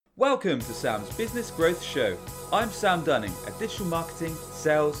Welcome to Sam's Business Growth Show. I'm Sam Dunning, a digital marketing,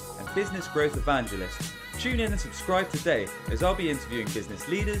 sales and business growth evangelist. Tune in and subscribe today as I'll be interviewing business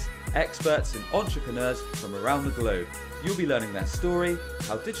leaders, experts and entrepreneurs from around the globe. You'll be learning their story,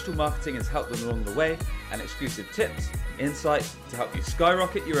 how digital marketing has helped them along the way, and exclusive tips and insights to help you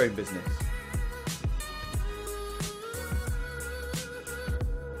skyrocket your own business.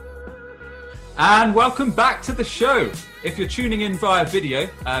 And welcome back to the show. If you're tuning in via video,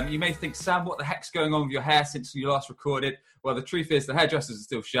 you may think, Sam, what the heck's going on with your hair since you last recorded? Well, the truth is the hairdressers are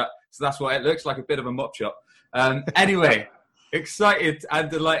still shut, so that's why it looks like a bit of a mop shop. Anyway, excited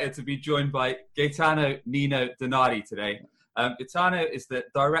and delighted to be joined by Gaetano Nino Donati today. Gaetano is the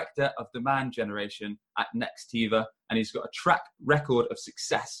Director of Demand Generation at Nextiva, and he's got a track record of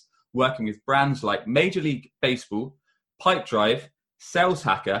success working with brands like Major League Baseball, Pipedrive, Sales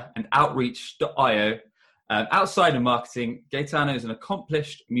Hacker, and Outreach.io. Outside of marketing, Gaetano is an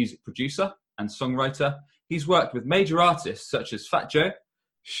accomplished music producer and songwriter. He's worked with major artists such as Fat Joe,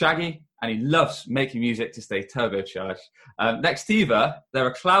 Shaggy, and he loves making music to stay turbocharged. Nextiva, they're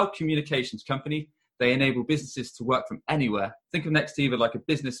a cloud communications company. They enable businesses to work from anywhere. Think of Nextiva like a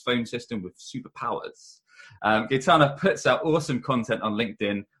business phone system with superpowers. Gaetano puts out awesome content on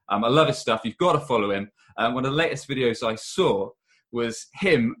LinkedIn. I love his stuff. You've got to follow him. One of the latest videos I saw was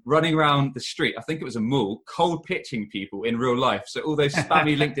him running around the street, I think it was a mall, cold pitching people in real life. So all those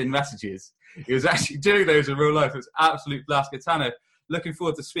spammy LinkedIn messages, he was actually doing those in real life. It was absolute blast. Gaetano, looking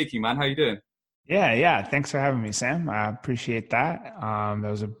forward to speaking, man. How you doing? Yeah. Thanks for having me, Sam. I appreciate that.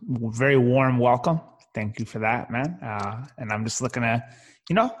 That was a very warm welcome. Thank you for that, man. And I'm just looking to,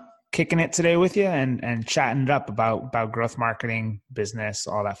 kicking it today with you and chatting it up about growth marketing, business,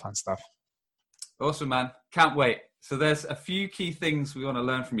 all that fun stuff. Awesome, man. Can't wait. So there's a few key things we want to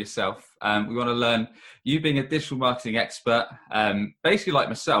learn from yourself. We want to learn you being a digital marketing expert, basically like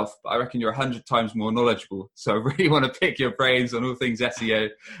myself, but I reckon you're 100 times more knowledgeable. So I really want to pick your brains on all things SEO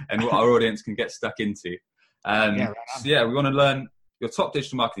and what our audience can get stuck into. We want to learn your top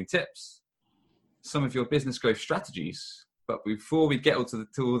digital marketing tips, some of your business growth strategies. But before we get to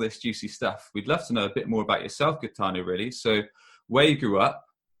all this juicy stuff, we'd love to know a bit more about yourself, Gaetano, really. So where you grew up,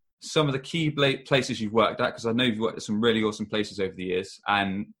 some of the key places you've worked at, because I know you've worked at some really awesome places over the years.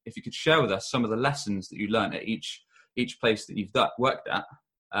 And if you could share with us some of the lessons that you learned at each place that you've worked at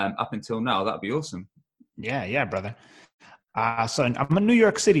up until now, that'd be awesome. Yeah, brother. So I'm a New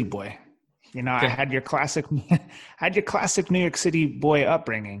York City boy. Okay. I had your classic New York City boy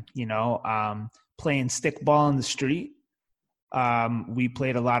upbringing, playing stickball in the street. We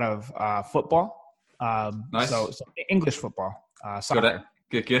played a lot of football. Nice. So English football, soccer. Got it.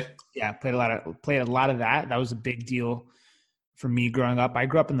 Good. Yeah, played a lot of that. That was a big deal for me growing up. I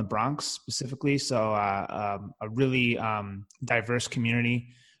grew up in the Bronx specifically, so a really diverse community,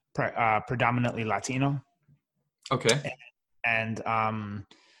 predominantly Latino. Okay. And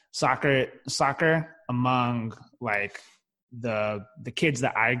soccer among like the kids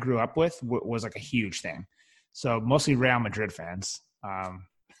that I grew up with was like a huge thing. So mostly Real Madrid fans.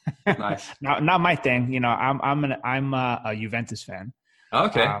 Nice. Not my thing. I'm a Juventus fan.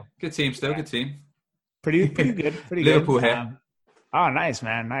 Okay. Good team still. Yeah. Good team. Pretty good. Liverpool here. Oh, nice,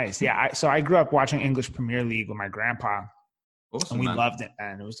 man. Nice. Yeah. So I grew up watching English Premier League with my grandpa. Awesome, and we loved it,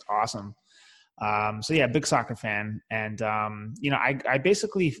 man. It was awesome. Big soccer fan. And, I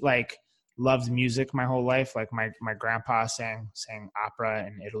basically loved music my whole life. Like my grandpa sang opera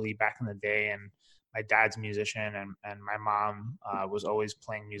in Italy back in the day, and my dad's a musician, and my mom was always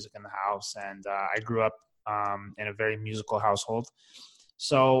playing music in the house. And I grew up in a very musical household.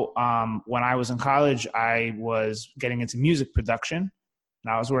 So when I was in college, I was getting into music production,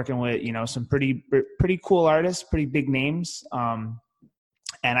 and I was working with, some pretty cool artists, pretty big names. And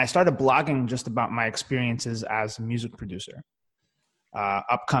I started blogging just about my experiences as a music producer,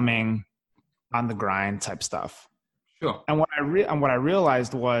 upcoming, on the grind type stuff. Sure. And what I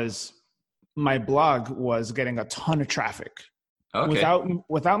realized was my blog was getting a ton of traffic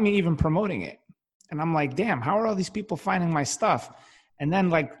without me even promoting it. And I'm like, damn, how are all these people finding my stuff? And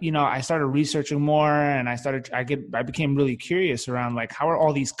then I started researching more, and I became really curious around how are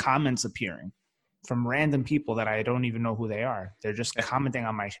all these comments appearing from random people that I don't even know who they are. They're just commenting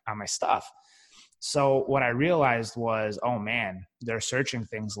on my stuff. So what I realized was, oh man, they're searching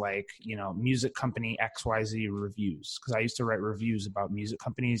things like, music company XYZ reviews. Cause I used to write reviews about music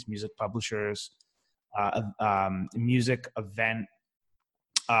companies, music publishers, music event,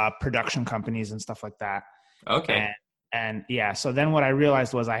 production companies and stuff like that. Okay. And yeah, so then what I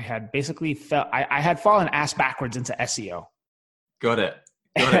realized was I had basically I had fallen ass backwards into SEO. Got it.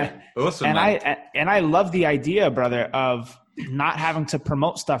 Got it. Awesome, and man. I love the idea, brother, of not having to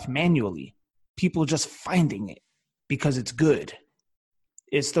promote stuff manually. People just finding it because it's good.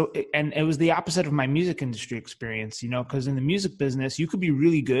 And it was the opposite of my music industry experience, because in the music business, you could be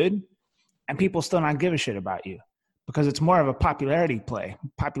really good and people still not give a shit about you because it's more of a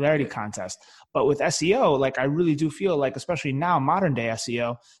popularity contest. But with SEO, like I really do feel like, especially now, modern day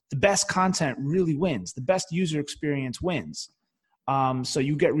SEO, the best content really wins. The best user experience wins. So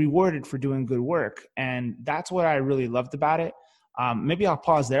you get rewarded for doing good work. And that's what I really loved about it. Maybe I'll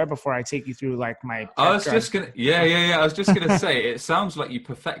pause there before I take you through like my. I was just gonna, I was just gonna say, it sounds like you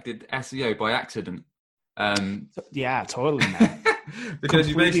perfected SEO by accident. Yeah, totally, man. Because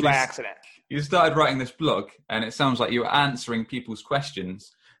you basically by accident. You started writing this blog, and it sounds like you were answering people's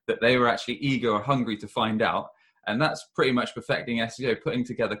questions that they were actually eager or hungry to find out. And that's pretty much perfecting SEO, putting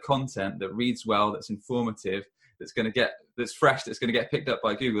together content that reads well, that's informative, that's fresh, that's going to get picked up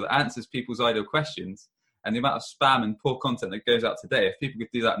by Google, that answers people's ideal questions. And the amount of spam and poor content that goes out today, if people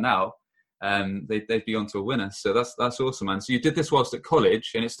could do that now, they'd be onto a winner. So that's awesome, man. So you did this whilst at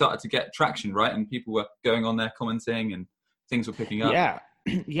college, and it started to get traction, right? And people were going on there commenting, and things were picking up.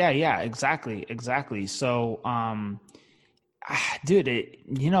 Yeah, exactly. So, dude,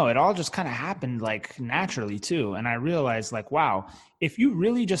 it all just kind of happened like naturally too. And I realized like, wow, if you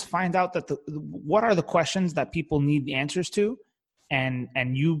really just find out that what are the questions that people need the answers to, and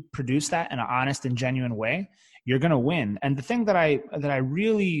you produce that in an honest and genuine way, you're going to win. And the thing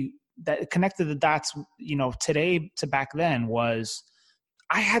that connected the dots, today to back then was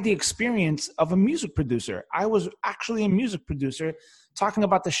I had the experience of a music producer. I was actually a music producer talking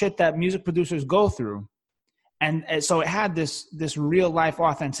about the shit that music producers go through. And so it had this real life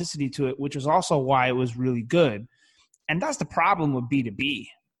authenticity to it, which is also why it was really good. And that's the problem with B2B.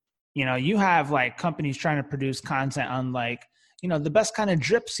 You have like companies trying to produce content on like, the best kind of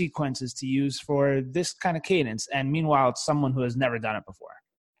drip sequences to use for this kind of cadence. And meanwhile, it's someone who has never done it before.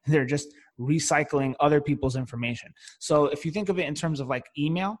 They're just recycling other people's information. So if you think of it in terms of like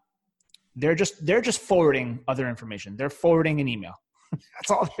email, they're just forwarding other information. They're forwarding an email.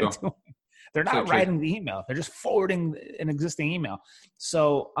 That's all they're doing. They're not writing the email. They're just forwarding an existing email.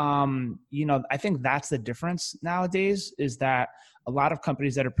 So, I think that's the difference nowadays is that a lot of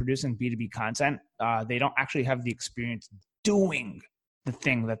companies that are producing B2B content, they don't actually have the experience doing the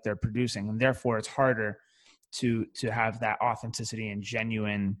thing that they're producing. And therefore it's harder to have that authenticity and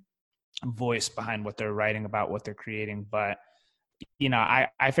genuine voice behind what they're writing about, what they're creating. But,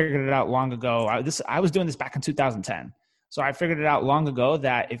 I figured it out long ago. I was doing this back in 2010. So I figured it out long ago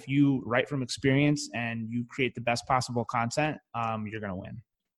that if you write from experience and you create the best possible content, you're going to win.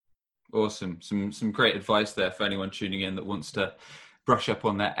 Awesome. Some great advice there for anyone tuning in that wants to brush up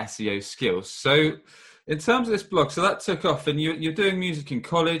on their SEO skills. So in terms of this blog, so that took off, and you're doing music in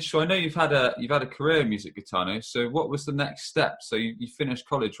college. So I know you've had a career in music, Gaetano. So what was the next step? So you finished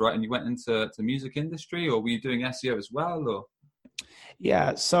college, right? And you went into music industry, or were you doing SEO as well, or?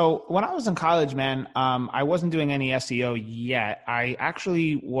 Yeah. So when I was in college, man, I wasn't doing any SEO yet. I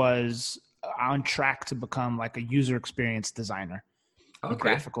actually was on track to become like a user experience designer, a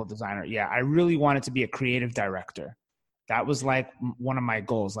graphical designer. Yeah. I really wanted to be a creative director. That was like one of my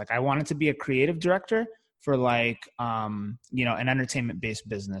goals. Like I wanted to be a creative director for like, an entertainment based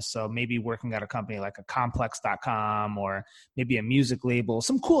business. So maybe working at a company like a complex.com or maybe a music label,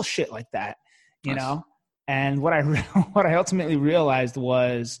 some cool shit like that, you know? And what I ultimately realized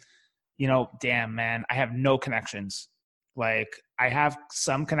was, damn, man, I have no connections. Like I have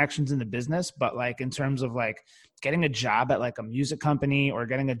some connections in the business, but like in terms of like getting a job at like a music company or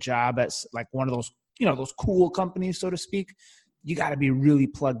getting a job at like one of those, those cool companies, so to speak, you got to be really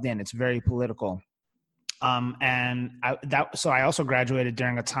plugged in. It's very political. So I also graduated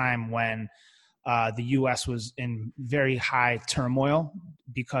during a time when the U.S. was in very high turmoil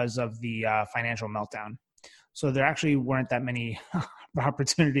because of the financial meltdown. So there actually weren't that many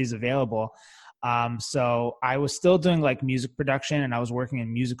opportunities available. So I was still doing like music production, and I was working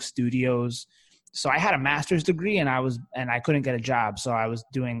in music studios. So I had a master's degree, and I couldn't get a job. So I was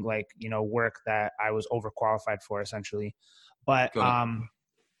doing like, work that I was overqualified for essentially. But,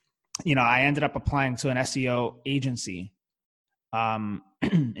 I ended up applying to an SEO agency in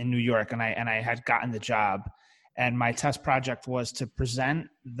New York, and I had gotten the job. And my test project was to present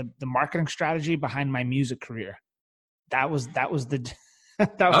the marketing strategy behind my music career. That was the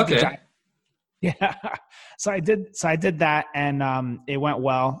job. Yeah. So I did that, and it went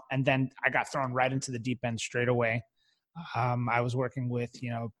well. And then I got thrown right into the deep end straight away. I was working with,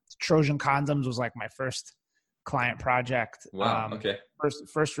 Trojan Condoms was like my first client project. Wow. Okay.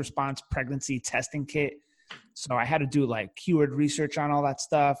 First response pregnancy testing kit. So I had to do like keyword research on all that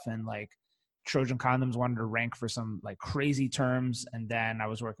stuff, and like Trojan Condoms wanted to rank for some like crazy terms. And then I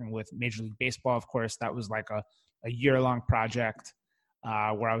was working with Major League Baseball, of course. That was like a year-long project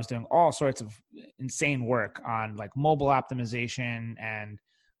where I was doing all sorts of insane work on like mobile optimization and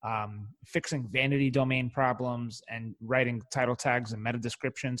fixing vanity domain problems and writing title tags and meta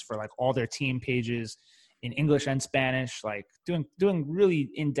descriptions for like all their team pages in English and Spanish, like doing really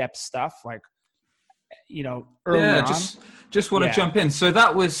in-depth stuff, like, you know, early on. Just want to jump in. So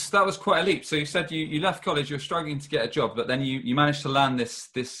that was quite a leap. So you said you left college, you were struggling to get a job, but then you managed to land this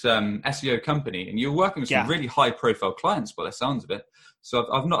SEO company, and you're working with some really high profile clients by the sounds of it.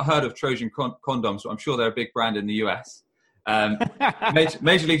 So I've not heard of Trojan Condoms, but I'm sure they're a big brand in the US.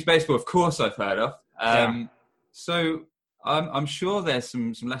 Major League Baseball, of course, I've heard of. So I'm sure there's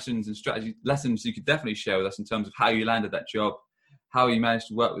some lessons and lessons you could definitely share with us in terms of how you landed that job, how you managed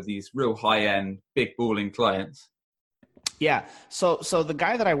to work with these real high-end, big balling clients. Yeah. So the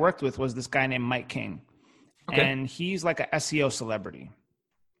guy that I worked with was this guy named Mike King. Okay. And he's like an SEO celebrity.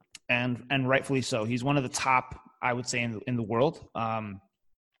 And rightfully so. He's one of the top, I would say, in the world. And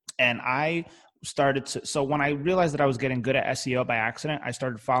I started to, so when I realized that I was getting good at SEO by accident, I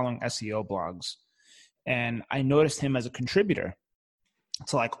started following SEO blogs. And I noticed him as a contributor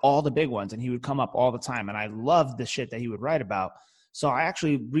to like all the big ones. And he would come up all the time. And I loved the shit that he would write about. So I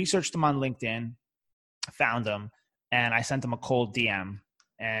actually researched him on LinkedIn, found him, and I sent him a cold DM.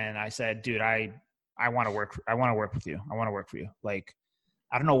 And I said, dude, I want to work with you. I want to work for you. Like,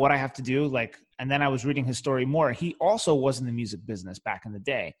 I don't know what I have to do. Like, and then I was reading his story more. He also was in the music business back in the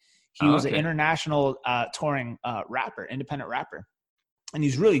day. He was an international touring rapper, independent rapper. And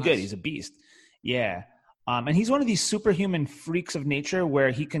he's really good. He's a beast. Yeah. And he's one of these superhuman freaks of nature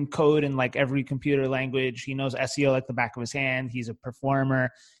where he can code in like every computer language. He knows SEO like the back of his hand. He's a performer.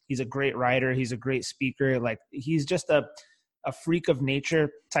 He's a great writer. He's a great speaker. Like, he's just a freak of nature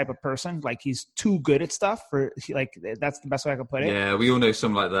type of person. Like, he's too good at stuff for, like, that's the best way I could put it. Yeah. We all know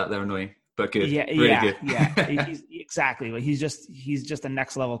some like that. They're annoying, but good. Yeah. Really good. Yeah. Exactly. He's just a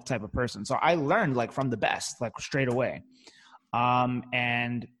next level type of person. So I learned like from the best, like straight away.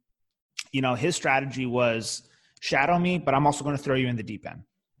 And you know, his strategy was shadow me, but I'm also going to throw you in the deep end.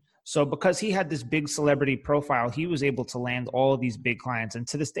 So because he had this big celebrity profile, he was able to land all of these big clients. And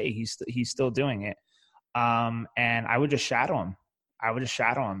to this day, he's still doing it. And I would just shadow him.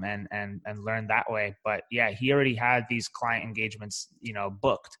 And learn that way. But yeah, he already had these client engagements, you know,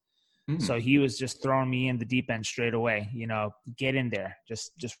 booked. Mm-hmm. So he was just throwing me in the deep end straight away, you know, get in there,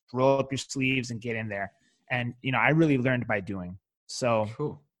 just roll up your sleeves and get in there. And, you know, I really learned by doing. So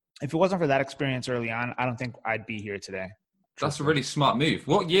cool. If it wasn't for that experience early on, I don't think I'd be here today. That's a really smart move.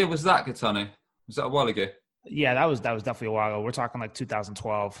 What year was that, Gaetano? Was that a while ago? Yeah, that was definitely a while ago. We're talking like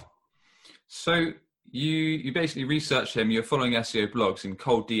 2012. So you basically researched him. You're following SEO blogs and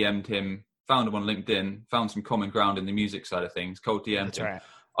cold DM'd him, found him on LinkedIn, found some common ground in the music side of things, cold DM'd That's him. Right.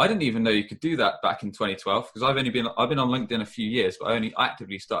 I didn't even know you could do that back in 2012 because I've been on LinkedIn a few years, but I only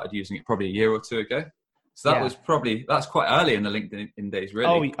actively started using it probably a year or two ago. So that's quite early in the LinkedIn days,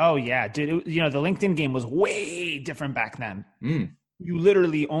 really. Oh yeah, dude. You know, the LinkedIn game was way different back then. Mm. You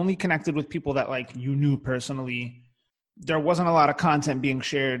literally only connected with people that like you knew personally. There wasn't a lot of content being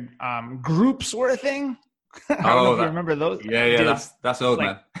shared. Groups were a thing. I don't know if you remember those. Yeah, dude, that's old,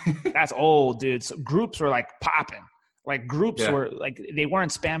 like, man. That's old, dude. So groups were like popping. Like groups were like, they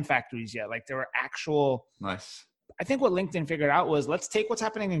weren't spam factories yet. Like, there were actual. Nice. I think what LinkedIn figured out was, let's take what's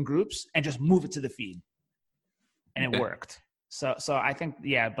happening in groups and just move it to the feed. And it worked. So I think,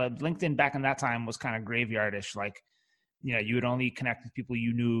 but LinkedIn back in that time was kind of graveyardish. Like, you know, you would only connect with people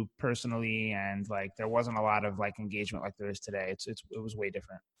you knew personally. And like, there wasn't a lot of like engagement like there is today. It was way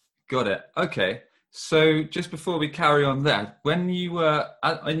different. Got it. Okay. So just before we carry on there, when you were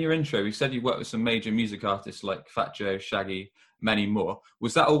in your intro, you said you worked with some major music artists like Fat Joe, Shaggy, many more.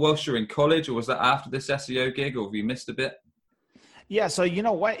 Was that all whilst you were in college, or was that after this SEO gig, or have you missed a bit? Yeah, so you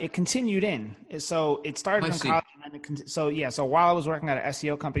know what? It continued in. So it started in college, and then so while I was working at an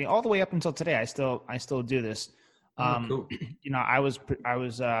SEO company, all the way up until today, I still do this. Cool. You know, I was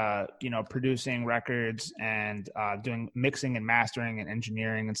you know, producing records and doing mixing and mastering and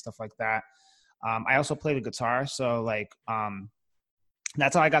engineering and stuff like that. I also play the guitar, so like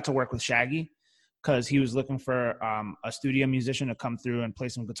that's how I got to work with Shaggy, because he was looking for a studio musician to come through and play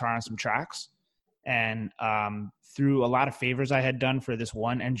some guitar on some tracks. And through a lot of favors I had done for this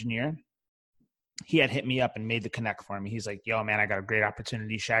one engineer, he had hit me up and made the connect for me. He's like, yo, man, I got a great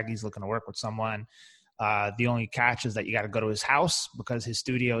opportunity. Shaggy's looking to work with someone. The only catch is that you got to go to his house because his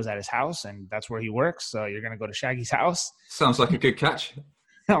studio is at his house and that's where he works. So you're going to go to Shaggy's house. Sounds like a good catch.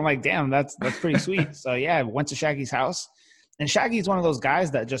 I'm like, damn, that's pretty sweet. So yeah, I went to Shaggy's house, and Shaggy's one of those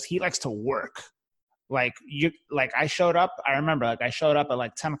guys that he likes to work. I showed up. I remember I showed up at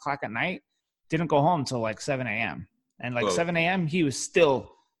like 10 o'clock at night, didn't go home till like 7 a.m. And like 7 a.m. he was still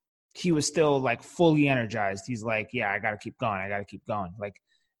like fully energized. He's like, yeah, I got to keep going. Like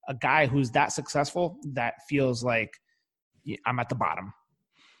a guy who's that successful that feels like I'm at the bottom.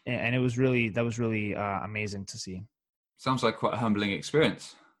 And that was really amazing to see. Sounds like quite a humbling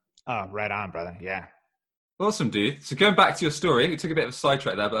experience. Oh, right on, brother. Yeah. Awesome, dude. So going back to your story, we took a bit of a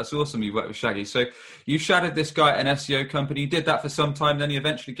sidetrack there, but that's awesome you worked with Shaggy. So you shadowed this guy at an SEO company. You did that for some time, then he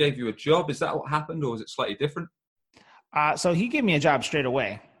eventually gave you a job. Is that what happened, or was it slightly different? So he gave me a job straight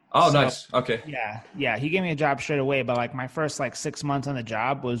away. Oh, nice. Okay. Yeah. He gave me a job straight away, but like my first like 6 months on the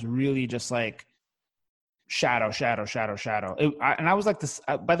job was really just like shadow. And I was like this,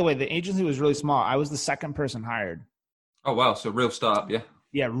 by the way, the agency was really small. I was the second person hired. Oh, wow. So real startup, yeah.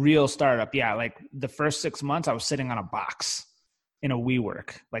 Yeah, real startup. Yeah, like the first 6 months, I was sitting on a box in a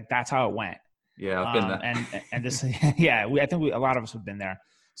WeWork. Like that's how it went. Yeah, I've been there. And this, yeah, I think a lot of us have been there.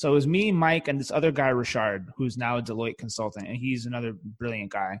 So it was me, Mike, and this other guy, Richard, who's now a Deloitte consultant, and he's another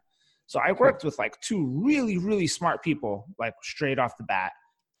brilliant guy. So I worked with like two really, really smart people, like straight off the bat.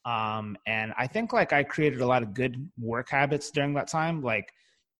 And I think like I created a lot of good work habits during that time. Like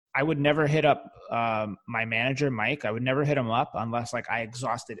I would never hit up my manager, Mike. I would never hit him up unless like I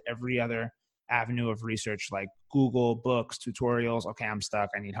exhausted every other avenue of research, like Google, books, tutorials. Okay, I'm stuck.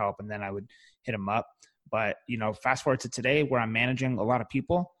 I need help. And then I would hit him up. But, fast forward to today where I'm managing a lot of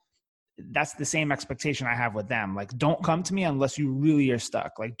people. That's the same expectation I have with them. Like, don't come to me unless you really are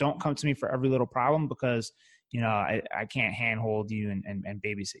stuck. Like, don't come to me for every little problem because, I can't handhold you and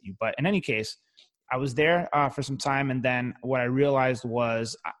babysit you. But in any case, I was there for some time, and then what I realized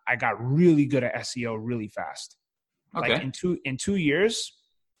was I got really good at SEO really fast. Okay. Like in 2 years,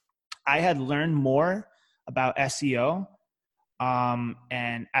 I had learned more about SEO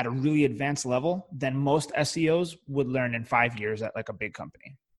and at a really advanced level than most SEOs would learn in 5 years at like a big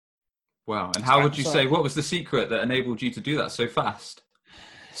company. Wow. And how would you say, what was the secret that enabled you to do that so fast?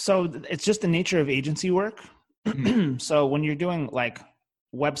 So it's just the nature of agency work. So when you're doing like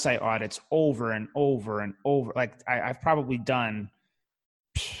website audits over and over and over, like I've probably done,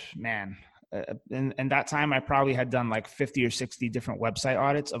 in that time I probably had done like 50 or 60 different website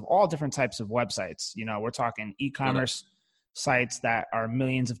audits of all different types of websites. We're talking e-commerce sites that are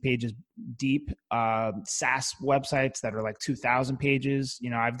millions of pages deep, SaaS websites that are like 2,000 pages.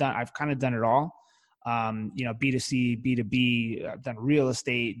 I've kind of done it all. B2C, B2B, I've done real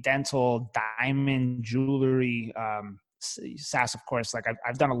estate, dental, diamond, jewelry, SaaS, of course. Like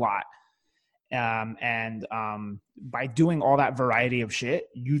I've done a lot. By doing all that variety of shit,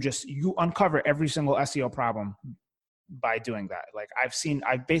 you uncover every single SEO problem by doing that. Like I've seen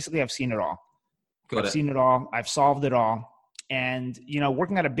it all. I've seen it all. I've solved it all. And,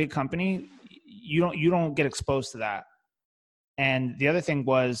 working at a big company, you don't get exposed to that. And the other thing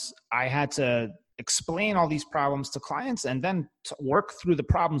was I had to explain all these problems to clients and then to work through the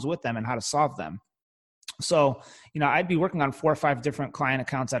problems with them and how to solve them. So, I'd be working on 4 or 5 different client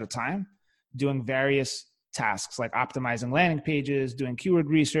accounts at a time, doing various tasks like optimizing landing pages, doing keyword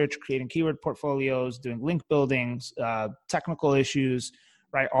research, creating keyword portfolios, doing link buildings, technical issues,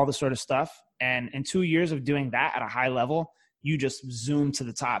 right? All this sort of stuff. And in 2 years of doing that at a high level, you just zoom to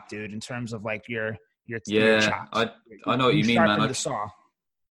the top, dude, in terms of like your chops. I know what you mean, man. The saw.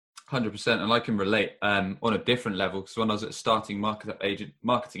 100%, and I can relate on a different level. Because when I was at starting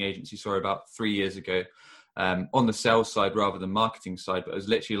marketing agency, about 3 years ago, on the sales side rather than marketing side, but it was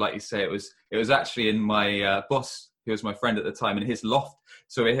literally like you say, it was actually in my boss, who was my friend at the time, in his loft.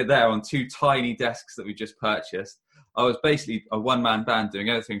 So we're there on 2 tiny desks that we just purchased. I was basically a one-man band doing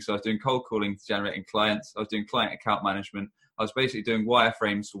everything. So I was doing cold calling to generating clients. I was doing client account management. I was basically doing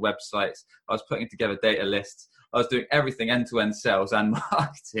wireframes for websites. I was putting together data lists. I was doing everything end-to-end sales and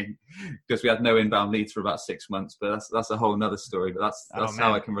marketing because we had no inbound leads for about 6 months. But that's a whole nother story. But that's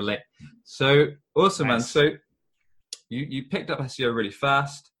how I can relate. So awesome, nice. Man. So you picked up SEO really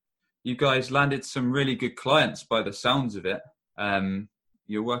fast. You guys landed some really good clients by the sounds of it.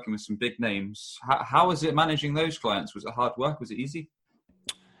 You're working with some big names. How was it managing those clients? Was it hard work? Was it easy?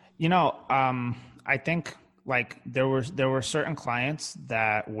 I think like there were certain clients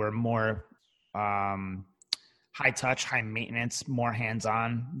that were more high touch, high maintenance, more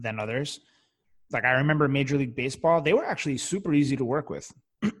hands-on than others. Like I remember Major League Baseball, they were actually super easy to work with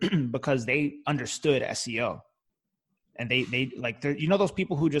because they understood SEO. And they like, those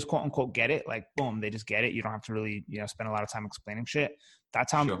people who just quote unquote get it, like boom, they just get it. You don't have to really, spend a lot of time explaining shit.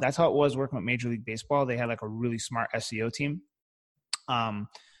 That's how it was working with Major League Baseball. They had like a really smart SEO team.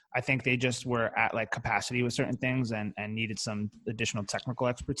 I think they just were at like capacity with certain things and needed some additional technical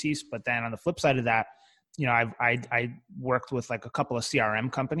expertise. But then on the flip side of that, you know, I worked with like a couple of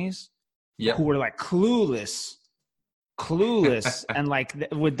CRM companies who were like clueless. And like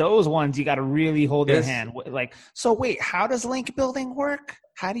with those ones, you got to really hold their hand. Like, so wait, how does link building work?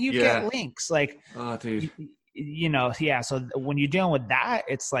 How do you get links? Like, oh, dude. You know, yeah. So when you're dealing with that,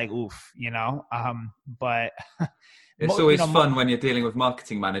 it's like, oof, you know, but it's always fun when you're dealing with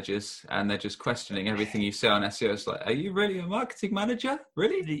marketing managers and they're just questioning everything you say on SEO. It's like, are you really a marketing manager?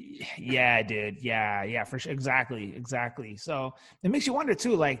 Really? Yeah, dude. Yeah, for sure. Exactly. So it makes you wonder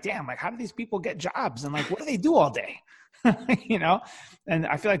too, like, damn, like how do these people get jobs and like, what do they do all day? You know? And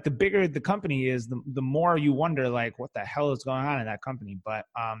I feel like the bigger the company is, the more you wonder like what the hell is going on in that company. But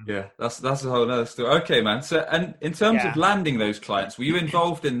yeah, that's a whole other story. Okay, man. So, and in terms of landing those clients, were you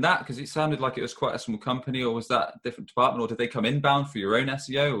involved in that? Because it sounded like it was quite a small company, or was that a different department, or did they come inbound for your own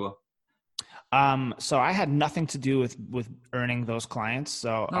SEO? Or so I had nothing to do with earning those clients.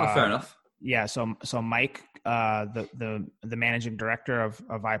 So fair enough. Yeah. So Mike, the managing director of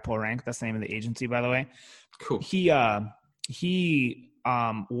iPullRank, that's the name of the agency, by the way. Cool. He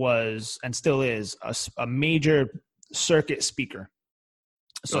was and still is a major circuit speaker.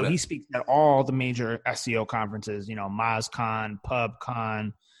 So he speaks at all the major SEO conferences, you know, MozCon,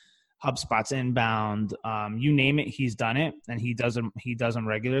 PubCon, HubSpot's Inbound, you name it, he's done it, and he does them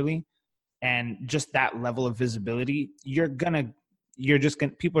regularly. And just that level of visibility,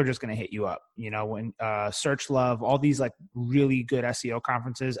 people are just gonna hit you up. You know, when Search Love, all these like really good SEO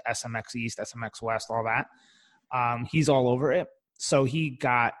conferences, SMX East, SMX West, all that. He's all over it. So he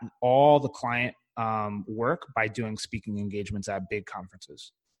got all the client work by doing speaking engagements at big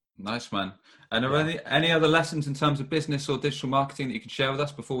conferences. Nice, man. And are any other lessons in terms of business or digital marketing that you can share with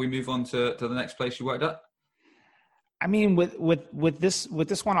us before we move on to the next place you worked at? I mean, with this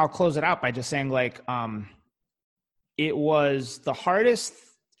one, I'll close it out by just saying like, it was the hardest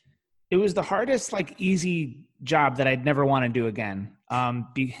like easy job that I'd never want to do again.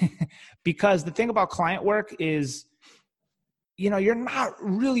 Because the thing about client work is, you know, you're not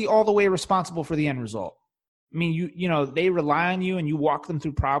really all the way responsible for the end result. I mean, you know, they rely on you and you walk them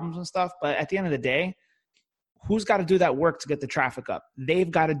through problems and stuff. But at the end of the day, who's got to do that work to get the traffic up? They've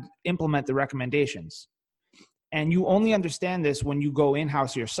got to implement the recommendations. And you only understand this when you go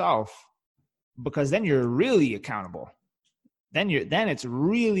in-house yourself, because then you're really accountable. Then it's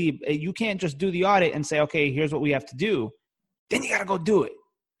really, you can't just do the audit and say, okay, here's what we have to do. Then you got to go do it.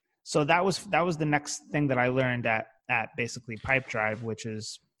 So that was the next thing that I learned at basically Pipedrive, which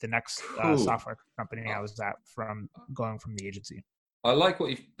is the next software company I was at from going from the agency. I like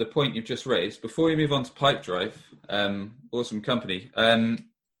the point you've just raised. Before we move on to Pipedrive, awesome company.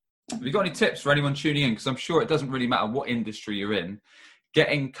 Have you got any tips for anyone tuning in? Because I'm sure it doesn't really matter what industry you're in.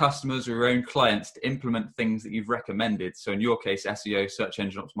 Getting customers or your own clients to implement things that you've recommended. So in your case, SEO, search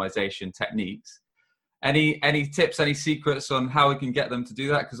engine optimization techniques. Any tips, any secrets on how we can get them to do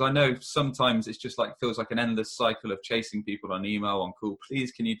that? Because I know sometimes it's just like feels like an endless cycle of chasing people on email, on call.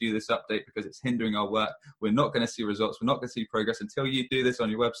 Please, can you do this update because it's hindering our work? We're not going to see results. We're not going to see progress until you do this on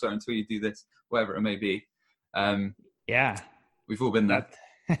your website, until you do this, whatever it may be. Yeah. We've all been there.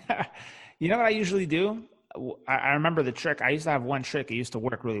 You know what I usually do? I remember the trick. I used to have one trick. It used to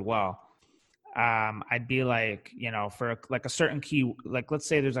work really well. I'd be like, you know, for like a certain key, like let's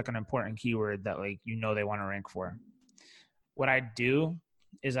say there's like an important keyword that like, you know, they want to rank for. What I'd do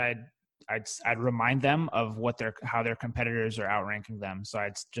is I'd remind them of how their competitors are outranking them. So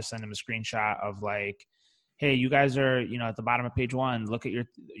I'd just send them a screenshot of like, hey, you guys are, you know, at the bottom of page 1, look at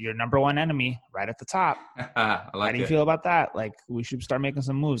your number one enemy right at the top. How do you feel about that? Like, we should start making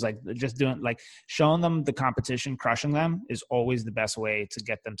some moves. Like, just doing, like, showing them the competition, crushing them is always the best way to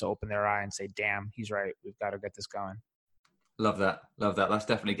get them to open their eye and say, damn, he's right. We've got to get this going. Love that. That's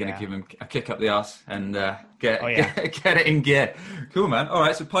definitely going to give him a kick up the arse and get it in gear. Cool, man. All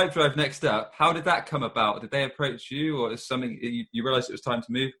right, so Pipedrive next up. How did that come about? Did they approach you, or is something you realized it was time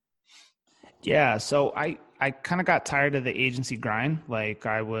to move? Yeah, so I kind of got tired of the agency grind. Like,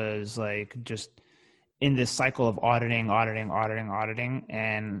 I was like just in this cycle of auditing.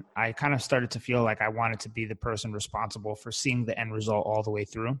 And I kind of started to feel like I wanted to be the person responsible for seeing the end result all the way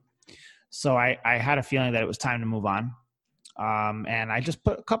through. So I had a feeling that it was time to move on. And I just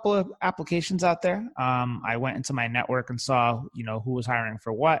put a couple of applications out there. I went into my network and saw, you know, who was hiring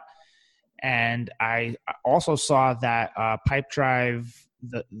for what. And I also saw that Pipedrive,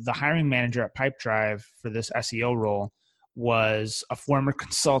 the hiring manager at Pipedrive for this SEO role was a former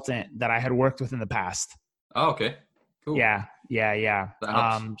consultant that I had worked with in the past. Oh, okay. Cool. Yeah. That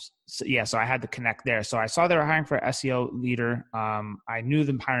helps. So I had to connect there. So I saw they were hiring for an SEO leader. I knew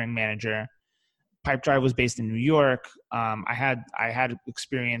the hiring manager. Pipedrive was based in New York. I had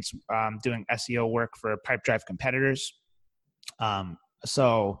experience doing SEO work for Pipedrive competitors.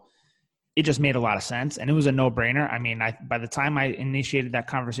 So it just made a lot of sense, and it was a no-brainer. I mean, by the time I initiated that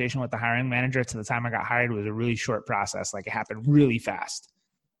conversation with the hiring manager to the time I got hired, it was a really short process. Like, it happened really fast.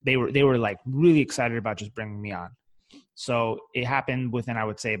 They were like really excited about just bringing me on. So it happened within, I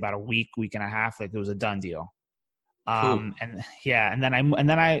would say, about a week and a half. Like, it was a done deal. Cool. And then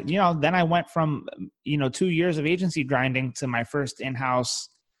I went from 2 years of agency grinding to my first in-house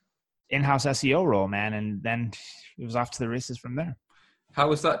SEO role, man, and then it was off to the races from there. How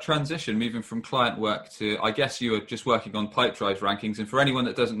was that transition, moving from client work to, I guess you were just working on Pipedrive's rankings. And for anyone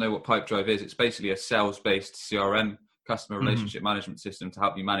that doesn't know what Pipedrive is, it's basically a sales-based CRM, customer relationship management system, to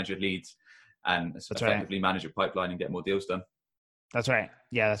help you manage your leads and effectively manage your pipeline and get more deals done. That's right.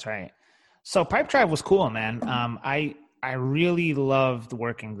 Yeah, that's right. So Pipedrive was cool, man. I really loved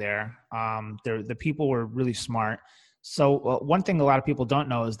working there. The people were really smart. So one thing a lot of people don't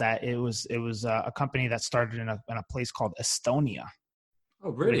know is that it was a company that started in a place called Estonia. Oh,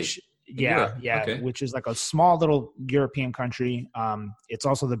 really? Okay. Which is like a small little European country. It's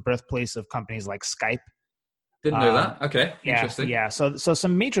also the birthplace of companies like Skype. Didn't know that. Okay, interesting. Yeah. So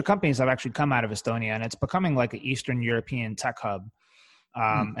some major companies have actually come out of Estonia, and it's becoming like an Eastern European tech hub.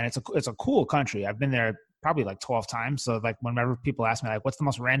 And it's a cool country. I've been there probably like 12 times. So like whenever people ask me like, what's the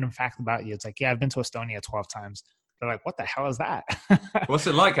most random fact about you? It's like, yeah, I've been to Estonia 12 times. They're like, what the hell is that? What's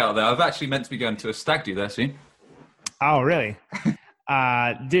it like out there? I've actually meant to be going to a stag do there soon. Oh, really?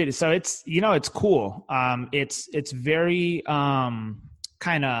 Dude, so it's cool. It's very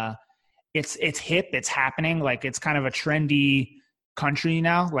kind of it's hip, it's happening. Like, it's kind of a trendy country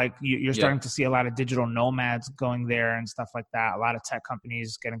now. Like, you're starting to see a lot of digital nomads going there and stuff like that. A lot of tech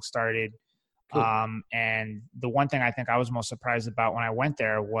companies getting started. Cool. And the one thing I think I was most surprised about when I went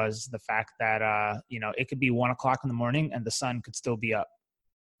there was the fact that it could be 1 o'clock in the morning and the sun could still be up.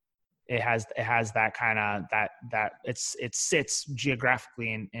 It has that kind of that it sits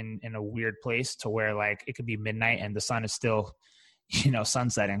geographically in a weird place to where, like, it could be midnight and the sun is still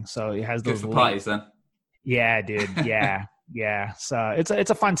sunsetting. So it has those good for parties then. Yeah, dude. Yeah. So it's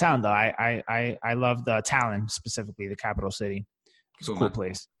a fun town though. I love the Tallinn, specifically the capital city. It's a cool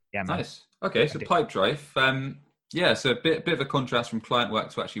place. Yeah, man. Nice. Okay, so Pipedrive. So a bit of a contrast from client work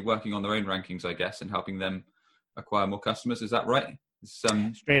to actually working on their own rankings, I guess, and helping them acquire more customers. Is that right?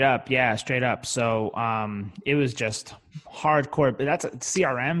 Straight up. So it was just hardcore. But that's a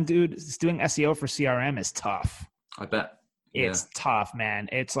CRM, dude. Doing SEO for CRM is tough. I bet. It's tough, man.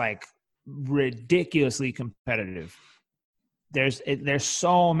 It's like ridiculously competitive. There's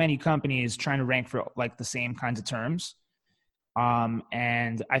so many companies trying to rank for like the same kinds of terms.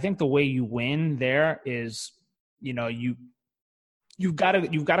 And I think the way you win there is, you've got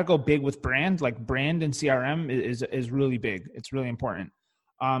to go big with brand. Like, brand and CRM is really big. It's really important.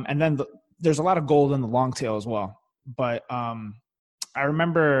 And then there's a lot of gold in the long tail as well. But I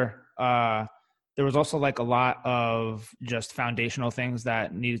remember there was also like a lot of just foundational things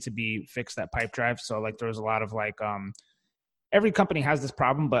that needed to be fixed at Pipedrive. So like there was a lot of like every company has this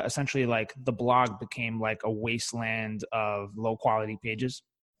problem, but essentially like the blog became like a wasteland of low quality pages.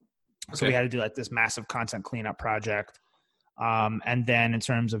 Okay. So we had to do like this massive content cleanup project. And then in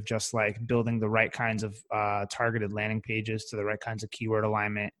terms of just like building the right kinds of targeted landing pages to the right kinds of keyword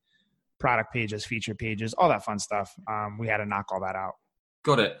alignment, product pages, feature pages, all that fun stuff. We had to knock all that out.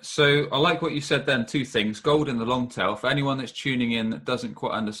 Got it. So I like what you said then, two things, gold in the long tail. For anyone that's tuning in that doesn't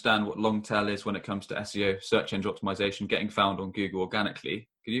quite understand what long tail is when it comes to SEO, search engine optimization, getting found on Google organically,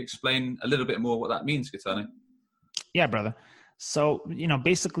 could you explain a little bit more what that means, Gaetano? Yeah, brother. So,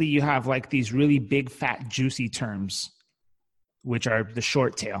 basically you have like these really big, fat, juicy terms, which are the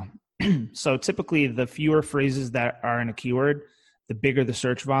short tail. So typically the fewer phrases that are in a keyword, the bigger the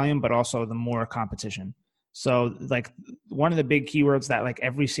search volume, but also the more competition. So like one of the big keywords that like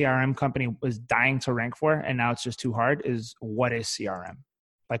every CRM company was dying to rank for, and now it's just too hard, is what is CRM?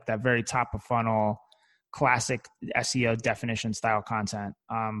 Like that very top of funnel, classic SEO definition style content.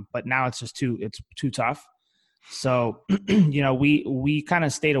 But now it's just too tough. So, we kind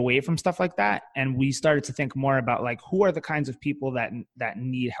of stayed away from stuff like that. And we started to think more about like, who are the kinds of people that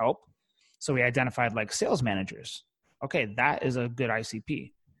need help? So we identified like sales managers. Okay, that is a good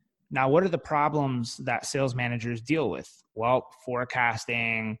ICP. Now, what are the problems that sales managers deal with? Well,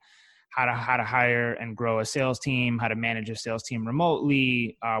 forecasting, how to hire and grow a sales team, how to manage a sales team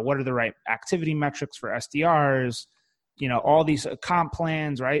remotely, what are the right activity metrics for SDRs, all these comp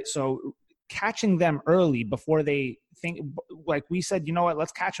plans, right? So catching them early before they think, like we said, you know what,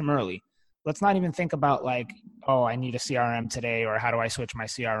 let's catch them early. Let's not even think about like, oh, I need a CRM today, or how do I switch my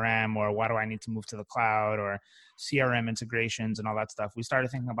CRM, or why do I need to move to the cloud, or CRM integrations and all that stuff. We started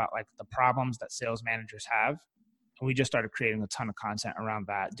thinking about like the problems that sales managers have. And we just started creating a ton of content around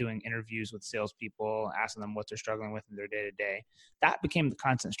that, doing interviews with salespeople, asking them what they're struggling with in their day-to-day. That became the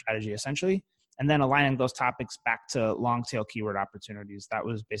content strategy essentially. And then aligning those topics back to long tail keyword opportunities. That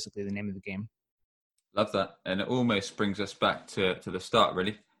was basically the name of the game. Love that. And it almost brings us back to the start,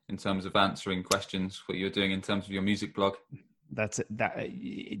 really, in terms of answering questions, what you're doing in terms of your music blog. That's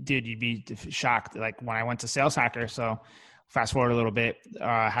it. Dude, you'd be shocked. Like when I went to Sales Hacker, so fast forward a little bit,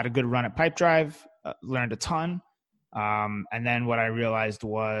 had a good run at Pipedrive, learned a ton. And then what I realized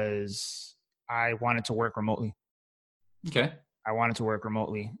was I wanted to work remotely. Okay. I wanted to work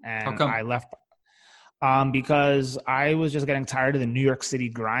remotely, How and come? I left because I was just getting tired of the New York City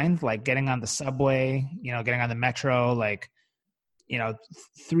grind, like getting on the subway, getting on the metro, like,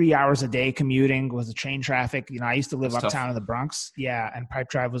 3 hours a day commuting was the train traffic. I used to live That's uptown tough. in the Bronx. Yeah. And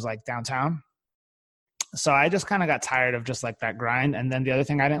Pipedrive was like downtown. So I just kind of got tired of just like that grind. And then the other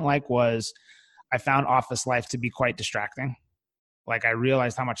thing I didn't like was I found office life to be quite distracting. Like I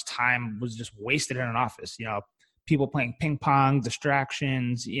realized how much time was just wasted in an office, people playing ping pong,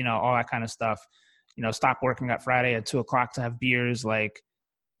 distractions, all that kind of stuff, stop working at Friday at 2:00 to have beers. Like,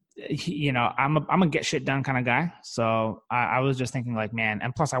 I'm a get shit done kind of guy. So I was just thinking like, man,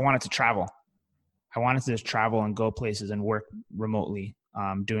 and plus I wanted to travel. I wanted to just travel and go places and work remotely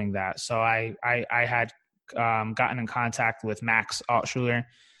doing that. So I had gotten in contact with Max Altschuler,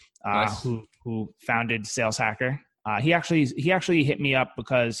 Nice. who founded Sales Hacker. He actually hit me up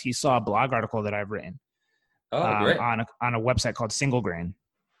because he saw a blog article that I've written Oh, great. on a website called Single Grain.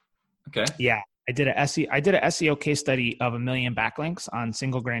 Okay. Yeah, I did an SEO case study of 1 million backlinks on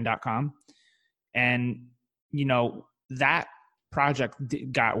singlegrain.com. And, that project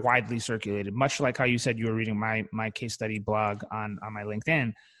got widely circulated, much like how you said you were reading my case study blog on my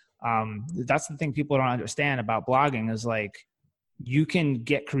LinkedIn. That's the thing people don't understand about blogging is like, you can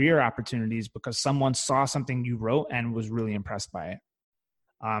get career opportunities because someone saw something you wrote and was really impressed by it.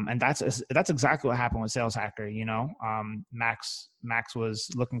 And that's exactly what happened with Sales Hacker. Max was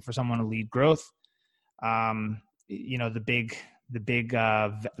looking for someone to lead growth. The big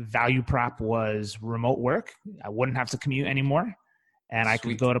value prop was remote work. I wouldn't have to commute anymore. And I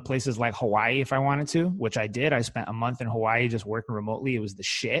could go to places like Hawaii if I wanted to, which I did. I spent a month in Hawaii just working remotely. It was the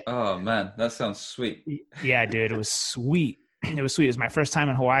shit. Oh man, that sounds sweet. Yeah, dude, it was sweet. It was sweet. It was my first time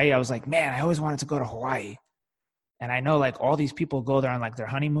in Hawaii. I was like, man, I always wanted to go to Hawaii. And I know like all these people go there on like their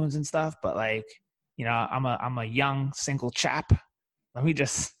honeymoons and stuff, but like, I'm a young single chap. Let me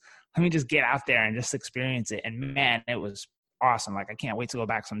just get out there and just experience it. And man, it was awesome. Like I can't wait to go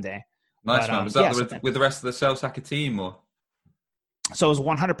back someday. Nice, But, man. Was that with the rest of the Sales Hacker team or? So it was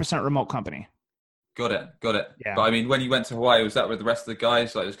 100% remote company. Got it. Yeah. But I mean, when you went to Hawaii, was that with the rest of the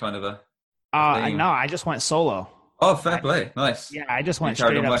guys? Like it was kind of a thing? No, I just went solo. Oh, fair play. Nice. Yeah, I just went You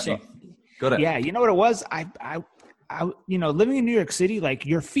carried straight on up. working. Got it. Yeah, you know what it was? I living in New York City, like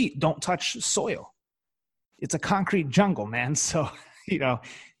your feet don't touch soil. It's a concrete jungle, man. So,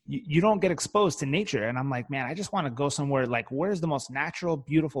 you don't get exposed to nature. And I'm like, man, I just want to go somewhere like, where's the most natural,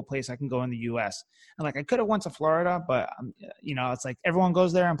 beautiful place I can go in the US? And like, I could have went to Florida, but it's like everyone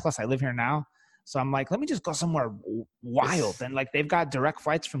goes there. And plus I live here now. So I'm like, let me just go somewhere wild. And like, they've got direct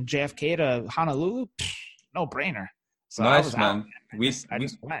flights from JFK to Honolulu. No brainer. So Nice, man. I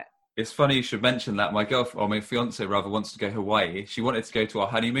just went. It's funny you should mention that. My girlfriend, or my fiance rather, wants to go to Hawaii. She wanted to go to our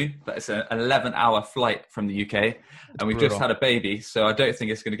honeymoon, but it's an 11-hour flight from the UK, and we've just had a baby, so I don't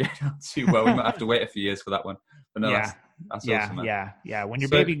think it's going to go down too well. We might have to wait a few years for that one. But no, yeah, that's yeah, awesome, man. yeah. When your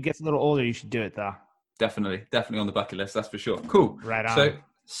baby gets a little older, you should do it though. Definitely on the bucket list. That's for sure. Cool. Right on. So,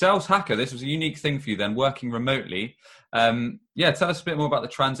 Sales Hacker, this was a unique thing for you then, working remotely. Tell us a bit more about the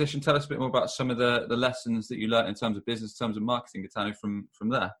transition. Tell us a bit more about some of the lessons that you learned in terms of business, in terms of marketing, Gaetano, from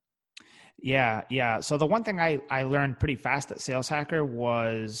there. Yeah. So the one thing I learned pretty fast at Sales Hacker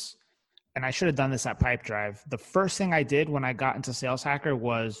was, and I should have done this at Pipedrive, the first thing I did when I got into Sales Hacker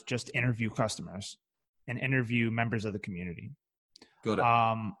was just interview customers and interview members of the community. Got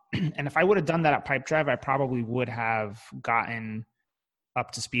it. And if I would have done that at Pipedrive, I probably would have gotten up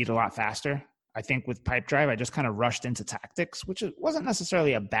to speed a lot faster. I think with Pipedrive, I just kind of rushed into tactics, which wasn't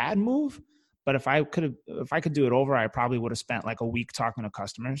necessarily a bad move, but if I could do it over, I probably would have spent like a week talking to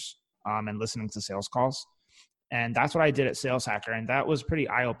customers and listening to sales calls. And that's what I did at Sales Hacker. And that was pretty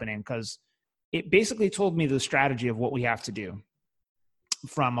eye-opening because it basically told me the strategy of what we have to do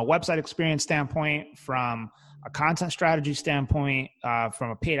from a website experience standpoint, from a content strategy standpoint,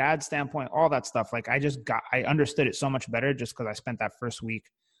 from a paid ad standpoint, all that stuff. Like I understood it so much better just because I spent that first week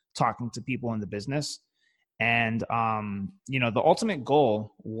talking to people in the business. And, the ultimate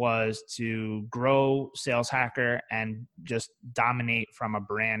goal was to grow Sales Hacker and just dominate from a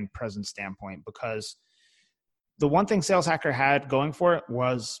brand presence standpoint, because the one thing Sales Hacker had going for it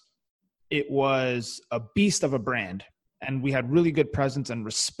was a beast of a brand. And we had really good presence and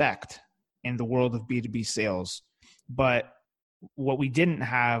respect in the world of B2B sales. But what we didn't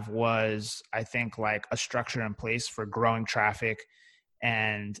have was, I think, like a structure in place for growing traffic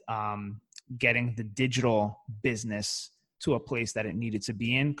and getting the digital business to a place that it needed to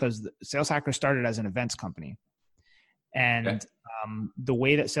be in, because Sales Hacker started as an events company. And the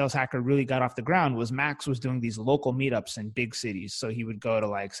way that Sales Hacker really got off the ground was Max was doing these local meetups in big cities. So he would go to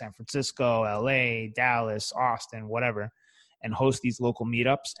like San Francisco, LA, Dallas, Austin, whatever, and host these local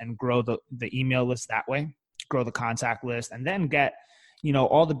meetups and grow the email list that way, grow the contact list, and then get,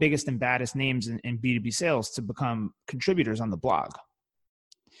 all the biggest and baddest names in B2B sales to become contributors on the blog.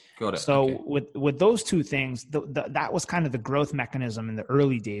 Got it. So okay. with those two things, that was kind of the growth mechanism in the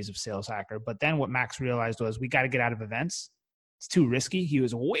early days of Sales Hacker. But then what Max realized was we got to get out of events. It's too risky. He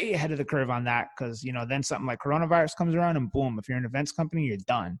was way ahead of the curve on that because, then something like coronavirus comes around and boom, if you're an events company, you're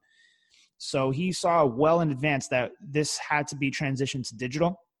done. So he saw well in advance that this had to be transitioned to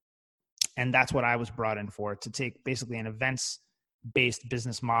digital. And that's what I was brought in for, to take basically an events-based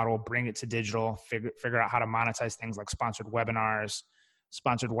business model, bring it to digital, figure out how to monetize things like sponsored webinars,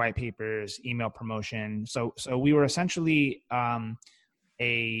 sponsored white papers, email promotion. So we were essentially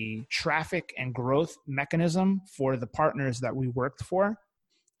a traffic and growth mechanism for the partners that we worked for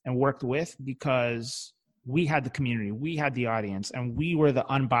and worked with, because we had the community, we had the audience, and we were the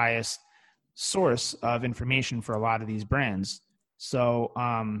unbiased source of information for a lot of these brands. So,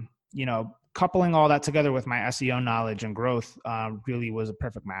 coupling all that together with my SEO knowledge and growth really was a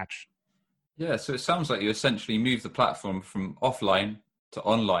perfect match. Yeah. So it sounds like you essentially moved the platform from offline to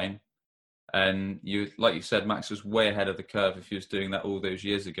online. And like you said, Max was way ahead of the curve if he was doing that all those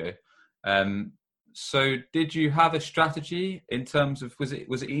years ago. So did you have a strategy in terms of, was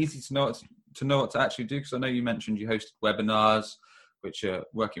it easy to know what to actually do? Because I know you mentioned you hosted webinars, which are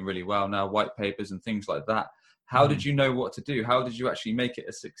working really well now, white papers and things like that. How did you know what to do? How did you actually make it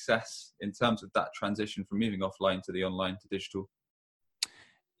a success in terms of that transition from moving offline to the online to digital?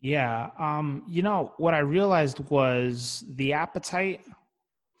 Yeah. What I realized was the appetite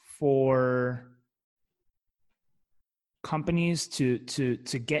for companies to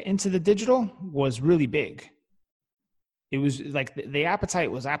get into the digital was really big. It was like the appetite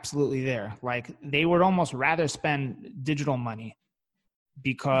was absolutely there. Like they would almost rather spend digital money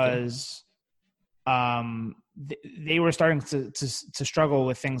because they were starting to struggle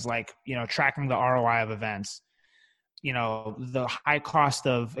with things like, tracking the ROI of events, the high cost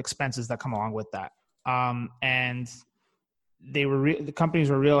of expenses that come along with that. And the companies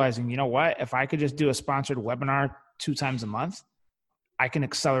were realizing, if I could just do a sponsored webinar 2 times a month, I can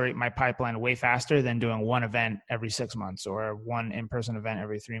accelerate my pipeline way faster than doing one event every 6 months or one in-person event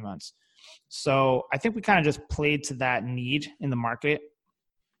every 3 months. So I think we kind of just played to that need in the market.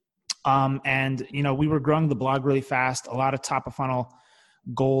 And we were growing the blog really fast. A lot of top of funnel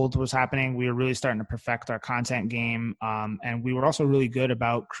gold was happening. We were really starting to perfect our content game. And we were also really good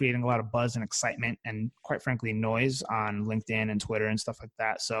about creating a lot of buzz and excitement and, quite frankly, noise on LinkedIn and Twitter and stuff like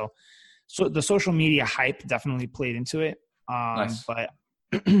that. So the social media hype definitely played into it. Nice. But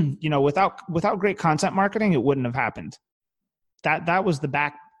without great content marketing, it wouldn't have happened. That was the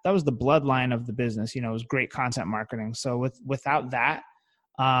bloodline of the business. It was great content marketing. So without that,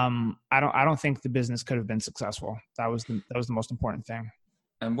 I don't think the business could have been successful. That was the most important thing.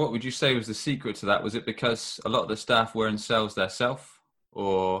 And what would you say was the secret to that? Was it because a lot of the staff were in sales themselves,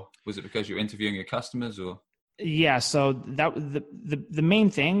 or was it because you're interviewing your customers? Or yeah, so that the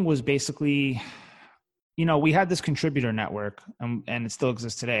main thing was basically, we had this contributor network, and it still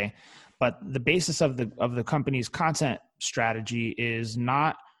exists today. But the basis of the company's content strategy is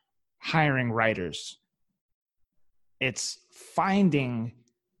not hiring writers. It's finding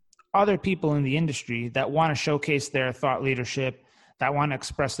other people in the industry that want to showcase their thought leadership, that want to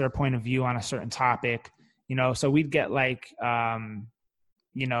express their point of view on a certain topic. So we'd get like the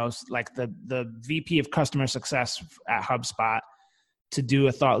VP of customer success at HubSpot to do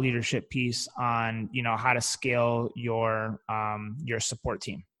a thought leadership piece on, how to scale your support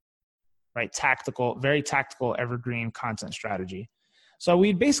team, right? Very tactical, evergreen content strategy. So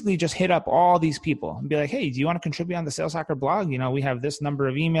we'd basically just hit up all these people and be like, hey, do you want to contribute on the Sales Hacker blog? We have this number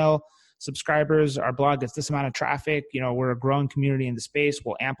of email subscribers, our blog gets this amount of traffic. You know, we're a growing community in the space.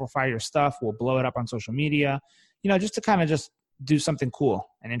 We'll amplify your stuff. We'll blow it up on social media, you know, just to kind of just do something cool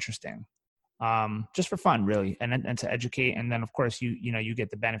and interesting. Just for fun, really, and to educate. And then, of course, you get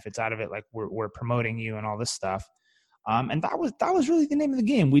the benefits out of it. Like we're promoting you and all this stuff. And that was really the name of the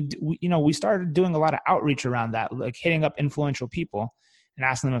game. We started doing a lot of outreach around that, like hitting up influential people and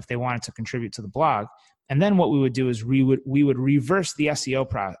asking them if they wanted to contribute to the blog. And then what we would do is we would reverse the SEO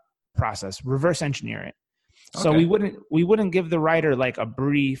process, reverse engineer it. Okay. So we wouldn't give the writer like a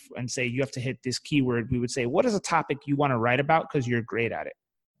brief and say, you have to hit this keyword. We would say, what is a topic you want to write about? Because you're great at it.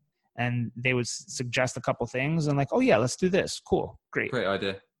 And they would suggest a couple things and like, oh yeah, let's do this. Cool. Great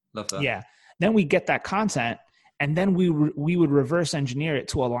idea. Love that. Yeah. Then we get that content and then we would reverse engineer it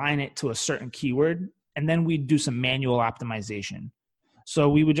to align it to a certain keyword. And then we'd do some manual optimization. So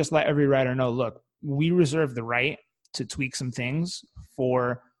we would just let every writer know, look, we reserve the right to tweak some things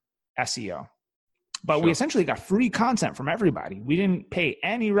for SEO. But sure. We essentially got free content from everybody. We didn't pay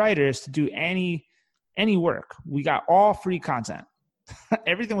any writers to do any work. We got all free content.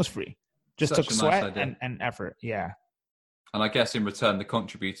 Everything was free. Just took sweat and effort. Yeah. And I guess in return, the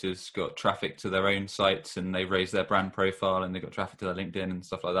contributors got traffic to their own sites and they raised their brand profile and they got traffic to their LinkedIn and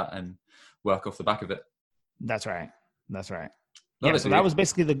stuff like that and work off the back of it. That's right. Yeah, so that was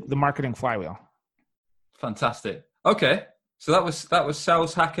basically the marketing flywheel. Fantastic. Okay. So that was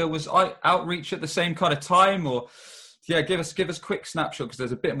Sales Hacker. Was Outreach at the same kind of time, or yeah, give us a quick snapshot because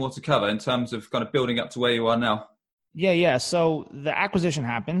there's a bit more to cover in terms of kind of building up to where you are now. Yeah. So the acquisition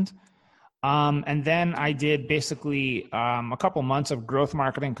happened. And then I did basically a couple months of growth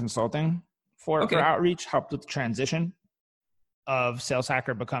marketing consulting for Outreach, helped with the transition of Sales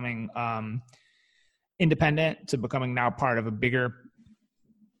Hacker becoming independent to becoming now part of a bigger,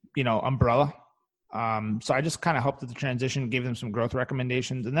 umbrella. So I just kind of helped with the transition, gave them some growth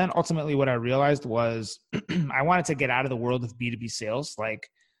recommendations. And then ultimately what I realized was I wanted to get out of the world of B2B sales. Like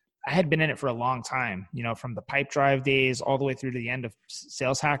I had been in it for a long time, from the Pipedrive days all the way through to the end of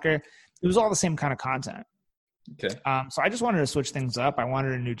Sales Hacker. It was all the same kind of content. Okay. So I just wanted to switch things up. I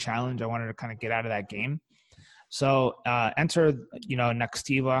wanted a new challenge. I wanted to kind of get out of that game. So enter,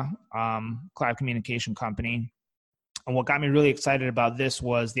 Nextiva, cloud communication company. And what got me really excited about this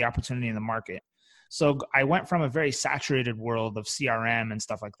was the opportunity in the market. So I went from a very saturated world of CRM and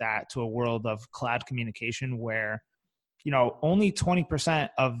stuff like that to a world of cloud communication where, only 20%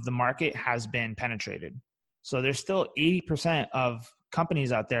 of the market has been penetrated. So there's still 80% of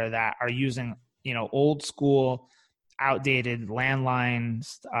companies out there that are using, old school, outdated landline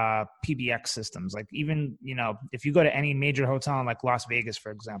PBX systems. Like even, if you go to any major hotel in like Las Vegas,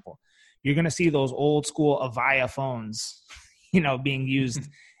 for example, you're going to see those old school Avaya phones, being used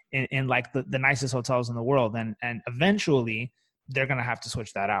in like the nicest hotels in the world. And eventually they're going to have to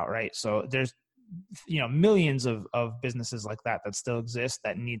switch that out. Right. So there's, millions of businesses like that still exist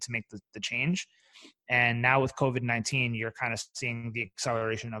that need to make the change. And now with COVID-19, you're kind of seeing the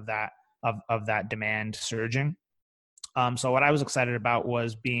acceleration of that demand surging. So what I was excited about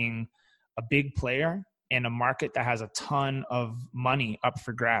was being a big player in a market that has a ton of money up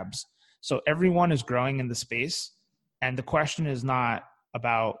for grabs. So everyone is growing in the space. And the question is not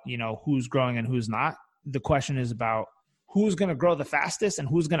about, who's growing and who's not. The question is about who's going to grow the fastest and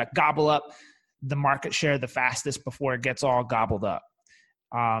who's going to gobble up the market share the fastest before it gets all gobbled up.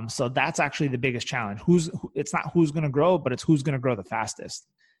 So that's actually the biggest challenge. It's not who's going to grow, but it's who's going to grow the fastest.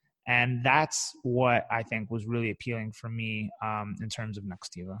 And that's what I think was really appealing for me in terms of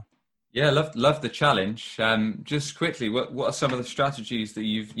Nextiva. Yeah, love the challenge. Just quickly, what are some of the strategies that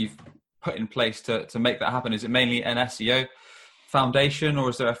you've put in place to make that happen? Is it mainly an SEO foundation, or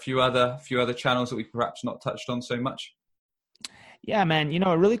is there a few other channels that we've perhaps not touched on so much? Yeah, man. It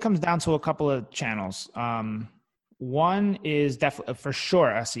really comes down to a couple of channels. One is definitely for sure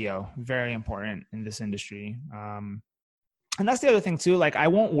SEO, very important in this industry. And that's the other thing too. Like I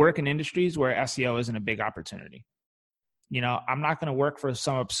won't work in industries where SEO isn't a big opportunity. I'm not going to work for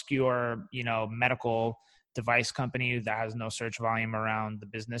some obscure, medical device company that has no search volume around the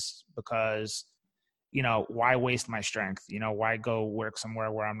business because, why waste my strength? Why go work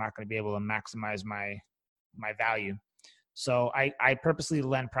somewhere where I'm not going to be able to maximize my value? So I purposely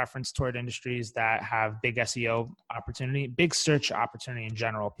lend preference toward industries that have big SEO opportunity, big search opportunity in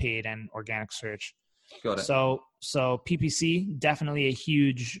general, paid and organic search. Got it. So PPC, definitely a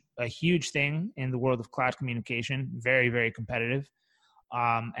huge thing in the world of cloud communication, very, very competitive.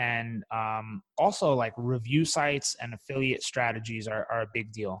 And also like review sites and affiliate strategies are a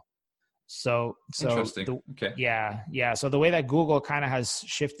big deal. So interesting. Okay. Yeah. So the way that Google kind of has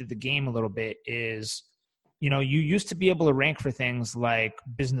shifted the game a little bit is you used to be able to rank for things like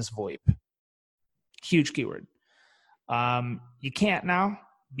business VoIP, huge keyword. You can't now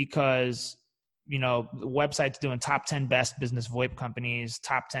because, the website's doing top 10 best business VoIP companies,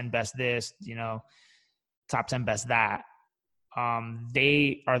 top 10 best this, top 10 best that.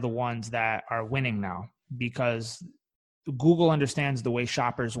 They are the ones that are winning now because Google understands the way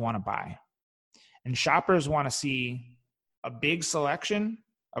shoppers want to buy. And shoppers want to see a big selection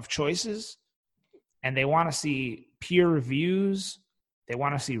of choices, and they want to see peer reviews. They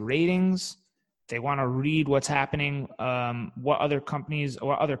want to see ratings. They want to read what's happening, what other companies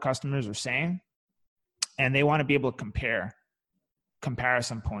or other customers are saying. And they want to be able to compare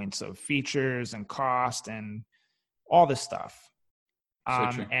comparison points of features and cost and all this stuff. So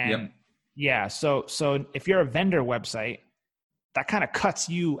true. And yeah, so if you're a vendor website, that kind of cuts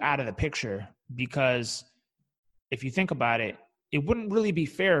you out of the picture, because if you think about it, it wouldn't really be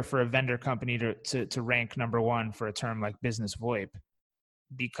fair for a vendor company to rank number one for a term like business VoIP,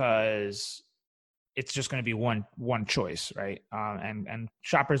 because it's just going to be one choice, right? And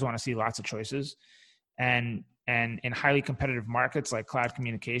shoppers want to see lots of choices, and in highly competitive markets like cloud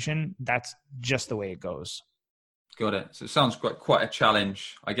communication, that's just the way it goes. Got it. So it sounds quite a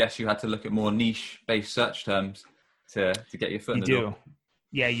challenge. I guess you had to look at more niche-based search terms to get your foot in the door.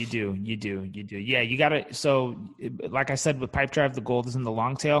 Yeah, you do. Yeah, you got to. So like I said, with Pipedrive, the gold is in the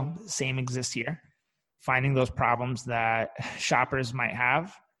long tail. Same exists here. Finding those problems that shoppers might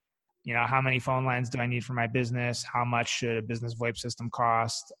have. How many phone lines do I need for my business? How much should a business VoIP system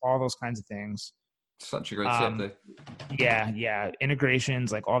cost? All those kinds of things. Such a great tip, though. Yeah.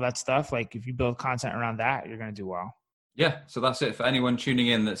 Integrations, like all that stuff. Like if you build content around that, you're going to do well. Yeah. So that's it for anyone tuning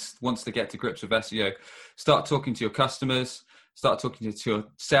in that wants to get to grips with SEO. Start talking to your customers, start talking to your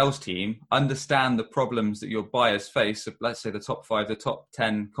sales team, understand the problems that your buyers face. So let's say the top 5, the top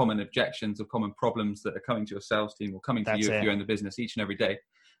 10 common objections or common problems that are coming to your sales team or coming to you if you're in the business each and every day.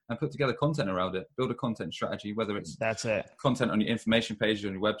 And put together content around it. Build a content strategy, whether it's content on your information pages,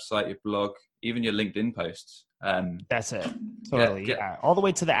 on your website, your blog, even your LinkedIn posts. That's it. Totally. Yeah. All the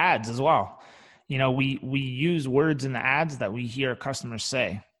way to the ads as well. We use words in the ads that we hear customers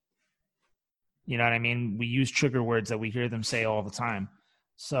say. You know what I mean? We use trigger words that we hear them say all the time.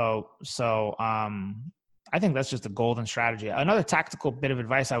 So I think that's just a golden strategy. Another tactical bit of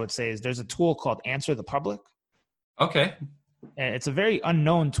advice I would say is there's a tool called Answer the Public. Okay. It's a very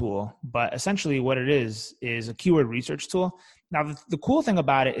unknown tool, but essentially what it is a keyword research tool. Now, the cool thing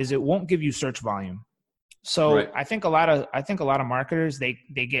about it is it won't give you search volume. So right. I think a lot of marketers, they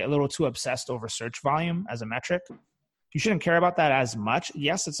get a little too obsessed over search volume as a metric. You shouldn't care about that as much.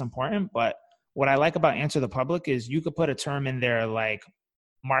 Yes, it's important, but what I like about Answer the Public is you could put a term in there like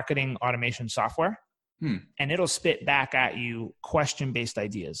marketing automation software, and it'll spit back at you question-based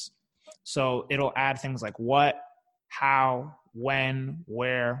ideas. So it'll add things like what, how, when,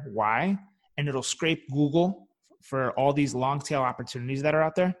 where, why, and it'll scrape Google for all these long tail opportunities that are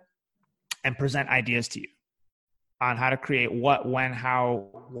out there and present ideas to you on how to create what, when, how,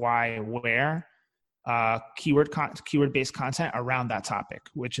 why, where, keyword-based content around that topic,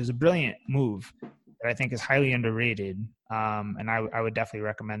 which is a brilliant move that I think is highly underrated. And I would definitely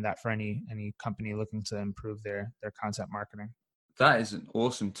recommend that for any company looking to improve their content marketing. That is an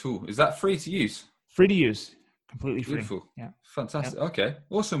awesome tool. Is that free to use? Free to use. Completely free. Beautiful. Yeah. Fantastic. Yeah. Okay.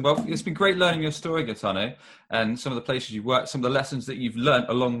 Awesome. Well, it's been great learning your story, Gaetano, and some of the places you've worked, some of the lessons that you've learned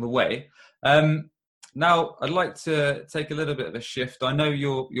along the way. Now, I'd like to take a little bit of a shift. I know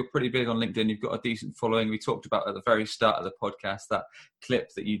you're pretty big on LinkedIn. You've got a decent following. We talked about at the very start of the podcast, that clip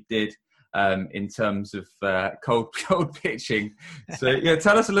that you did in terms of cold pitching. So yeah,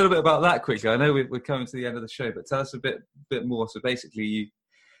 tell us a little bit about that quickly. I know we're coming to the end of the show, but tell us a bit more. So basically you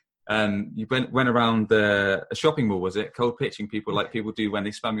went around a shopping mall, was it? Cold pitching people like people do when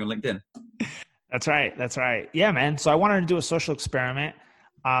they spam you on LinkedIn. That's right. Yeah, man. So I wanted to do a social experiment.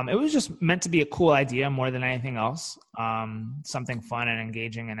 It was just meant to be a cool idea more than anything else. Something fun and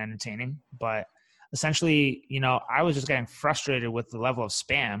engaging and entertaining. But essentially, I was just getting frustrated with the level of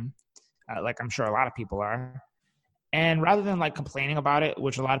spam, like I'm sure a lot of people are. And rather than like complaining about it,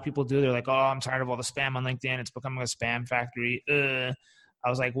 which a lot of people do, they're like, oh, I'm tired of all the spam on LinkedIn. It's becoming a spam factory. I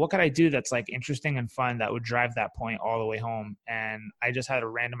was like, what could I do that's like interesting and fun that would drive that point all the way home? And I just had a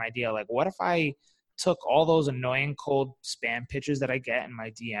random idea. Like, what if I took all those annoying cold spam pitches that I get in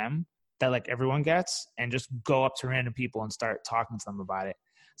my DM that like everyone gets and just go up to random people and start talking to them about it?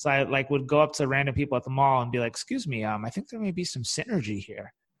 So I like would go up to random people at the mall and be like, excuse me, I think there may be some synergy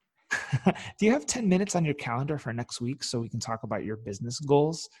here. Do you have 10 minutes on your calendar for next week so we can talk about your business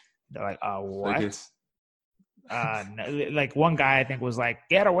goals? They're like, what? No, like one guy I think was like,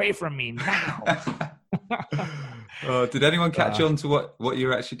 get away from me now. Did anyone catch on to what you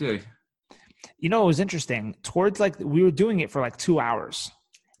were actually doing? You know, it was interesting. Towards like, we were doing it for like 2 hours.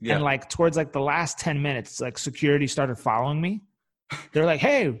 Yeah. And like towards like the last 10 minutes, like security started following me. They're like,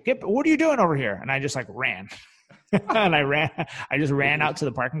 hey, what are you doing over here? And I just like ran. And I just ran out to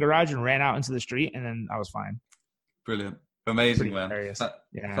the parking garage and ran out into the street, and then I was fine. Brilliant. Amazing, man.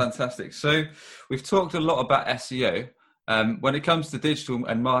 Yeah. Fantastic. So we've talked a lot about SEO. When it comes to digital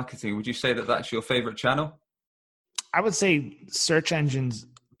and marketing, would you say that that's your favorite channel? I would say search engines,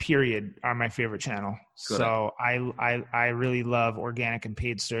 period, are my favorite channel. So I really love organic and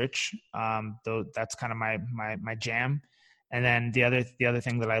paid search. Though that's kind of my jam. And then the other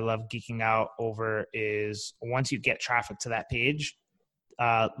thing that I love geeking out over is once you get traffic to that page,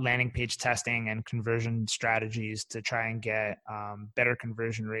 landing page testing and conversion strategies to try and get better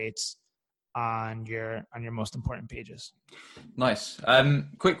conversion rates on your most important pages. Nice.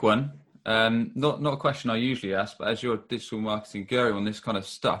 Quick one. Not a question I usually ask, but as you're a digital marketing guru on this kind of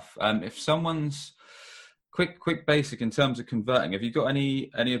stuff, if someone's quick basic in terms of converting, have you got any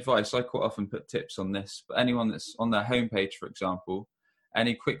advice? I quite often put tips on this, but anyone that's on their homepage, for example,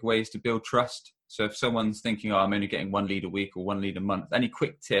 any quick ways to build trust? So if someone's thinking, I'm only getting 1 lead a week or 1 lead a month, any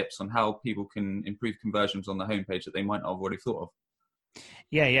quick tips on how people can improve conversions on the homepage that they might not have already thought of?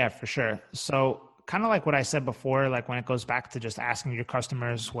 Yeah, for sure. So kind of like what I said before, like when it goes back to just asking your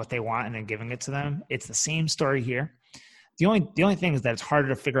customers what they want and then giving it to them, it's the same story here. The only thing is that it's harder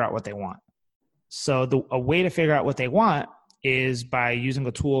to figure out what they want. So a way to figure out what they want is by using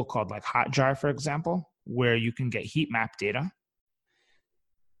a tool called like Hotjar, for example, where you can get heat map data.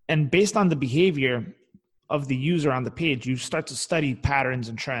 And based on the behavior of the user on the page, you start to study patterns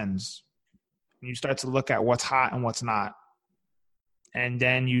and trends. And you start to look at what's hot and what's not. And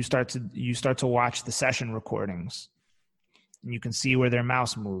then you start to watch the session recordings. And you can see where their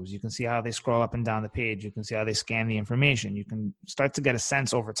mouse moves. You can see how they scroll up and down the page. You can see how they scan the information. You can start to get a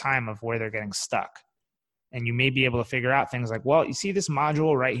sense over time of where they're getting stuck. And you may be able to figure out things like, well, you see this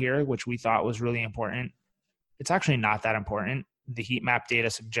module right here, which we thought was really important. It's actually not that important. The heat map data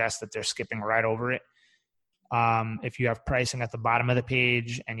suggests that they're skipping right over it. If you have pricing at the bottom of the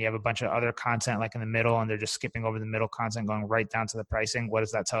page and you have a bunch of other content like in the middle and they're just skipping over the middle content going right down to the pricing, what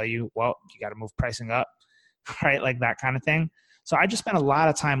does that tell you? Well, you got to move pricing up, right? Like that kind of thing. So I just spent a lot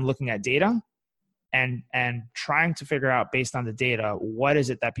of time looking at data and trying to figure out based on the data, what is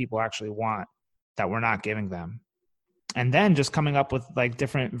it that people actually want that we're not giving them? And then just coming up with like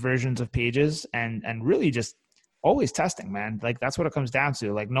different versions of pages and really just always testing, man. Like that's what it comes down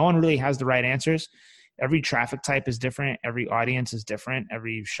to. Like no one really has the right answers. Every traffic type is different. Every audience is different.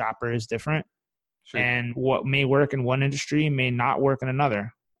 Every shopper is different. Sure. And what may work in one industry may not work in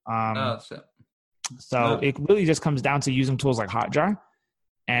another. It really just comes down to using tools like Hotjar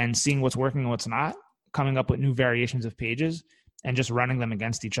and seeing what's working and what's not, coming up with new variations of pages and just running them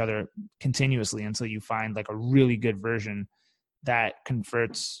against each other continuously until you find like a really good version that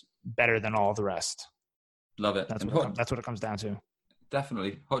converts better than all the rest. Love it. That's what it comes down to.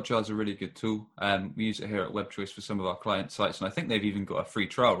 Definitely. Hotjar is a really good tool. We use it here at WebChoice for some of our client sites. And I think they've even got a free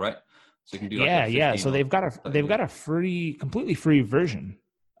trial, right? So you can do like So they've got a free, completely free version.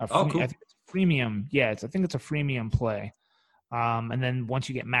 Cool. I think it's freemium. Yeah, I think it's a freemium play. And then once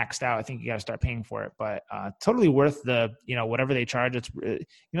you get maxed out, I think you got to start paying for it. But totally worth the, whatever they charge. It's, the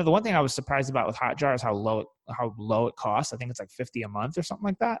one thing I was surprised about with Hotjar is how low it costs. I think it's like $50 a month or something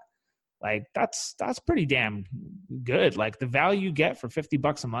like that. Like that's pretty damn good. Like the value you get for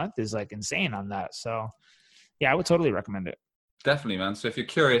 $50 a month is like insane on that. So yeah, I would totally recommend it. Definitely, man. So if you're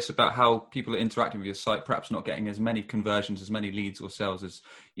curious about how people are interacting with your site, perhaps not getting as many conversions, as many leads or sales as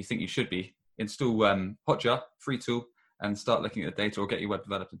you think you should be, install Hotjar, free tool, and start looking at the data, or get your web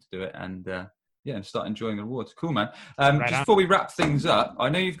developer to do it, and start enjoying the rewards. Cool, man. Just before we wrap things up, I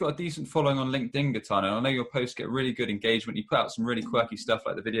know you've got a decent following on LinkedIn, Gaetano. I know your posts get really good engagement. You put out some really quirky stuff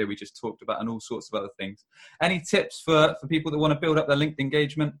like the video we just talked about and all sorts of other things. Any tips for people that want to build up their LinkedIn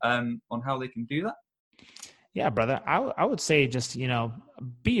engagement on how they can do that? Yeah, brother. I would say just,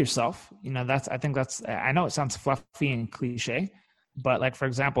 be yourself. I know it sounds fluffy and cliche, but like, for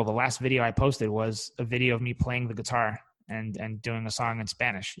example, the last video I posted was a video of me playing the guitar and doing a song in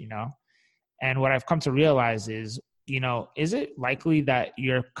Spanish, And what I've come to realize is, is it likely that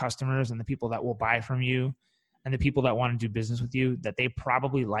your customers and the people that will buy from you and the people that want to do business with you, that they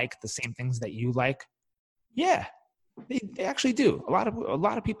probably like the same things that you like? Yeah, they actually do. A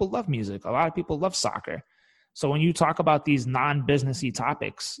lot of people love music. A lot of people love soccer. So when you talk about these non-businessy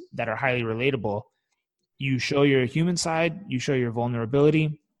topics that are highly relatable, you show your human side, you show your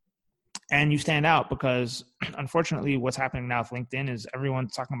vulnerability, and you stand out, because unfortunately what's happening now with LinkedIn is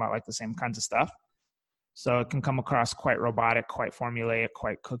everyone's talking about like the same kinds of stuff. So it can come across quite robotic, quite formulaic,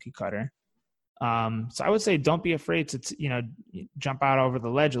 quite cookie cutter. So I would say don't be afraid to, jump out over the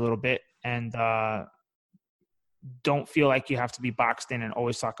ledge a little bit, and don't feel like you have to be boxed in and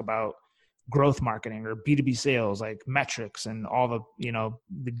always talk about growth marketing or B2B sales, like metrics and all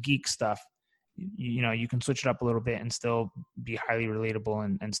the geek stuff. You can switch it up a little bit and still be highly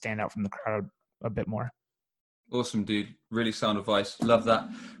relatable and stand out from the crowd a bit more. Awesome, dude. Really sound advice. Love that.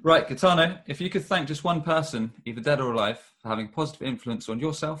 Right, Gaetano, if you could thank just one person, either dead or alive, for having a positive influence on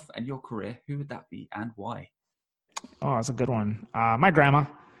yourself and your career, who would that be and why? Oh, that's a good one. My grandma.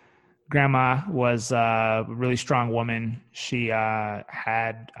 Grandma was a really strong woman. She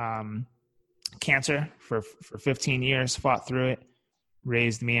had cancer for 15 years, fought through it,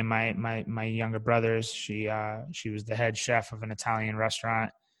 raised me and my younger brothers. She was the head chef of an Italian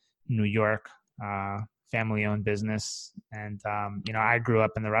restaurant in New York, family-owned business. And, I grew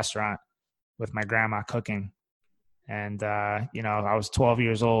up in the restaurant with my grandma cooking. And, I was 12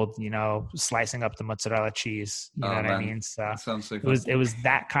 years old, slicing up the mozzarella cheese. You know what I mean? So that sounds so fun. it was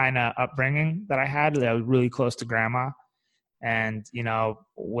that kind of upbringing that I had, that I was really close to grandma. And,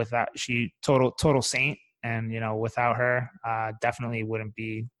 with that, she total saint. And, without her, definitely wouldn't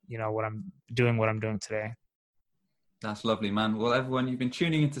be, what I'm doing today. That's lovely, man. Well, everyone, you've been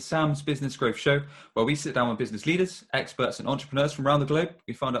tuning into Sam's Business Growth Show, where we sit down with business leaders, experts, and entrepreneurs from around the globe.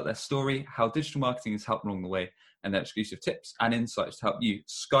 We find out their story, how digital marketing has helped along the way, and their exclusive tips and insights to help you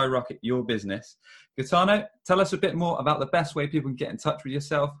skyrocket your business. Gaetano, tell us a bit more about the best way people can get in touch with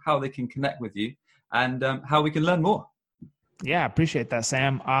yourself, how they can connect with you, and how we can learn more. Yeah, appreciate that,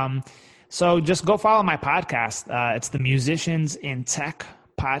 Sam. So just go follow my podcast. It's the Musicians in Tech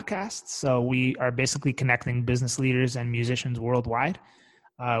podcast. So we are basically connecting business leaders and musicians worldwide.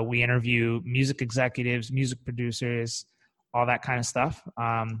 We interview music executives, music producers, all that kind of stuff.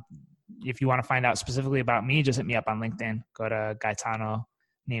 If you want to find out specifically about me, just hit me up on LinkedIn. Go to Gaetano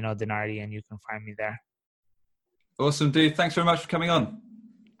Nino Dinardi and you can find me there. Awesome, dude. Thanks very much for coming on.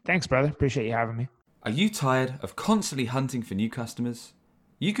 Thanks, brother. Appreciate you having me. Are you tired of constantly hunting for new customers?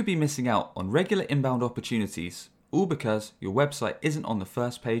 You could be missing out on regular inbound opportunities, all because your website isn't on the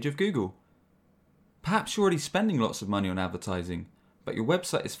first page of Google. Perhaps you're already spending lots of money on advertising, but your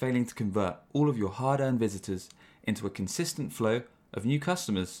website is failing to convert all of your hard-earned visitors into a consistent flow of new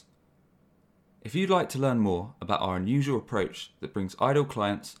customers. If you'd like to learn more about our unusual approach that brings idle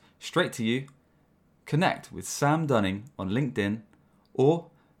clients straight to you, connect with Sam Dunning on LinkedIn or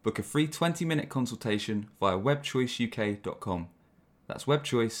book a free 20-minute consultation via webchoiceuk.com. That's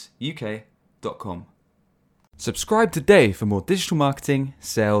webchoiceuk.com. Subscribe today for more digital marketing,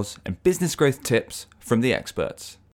 sales, and business growth tips from the experts.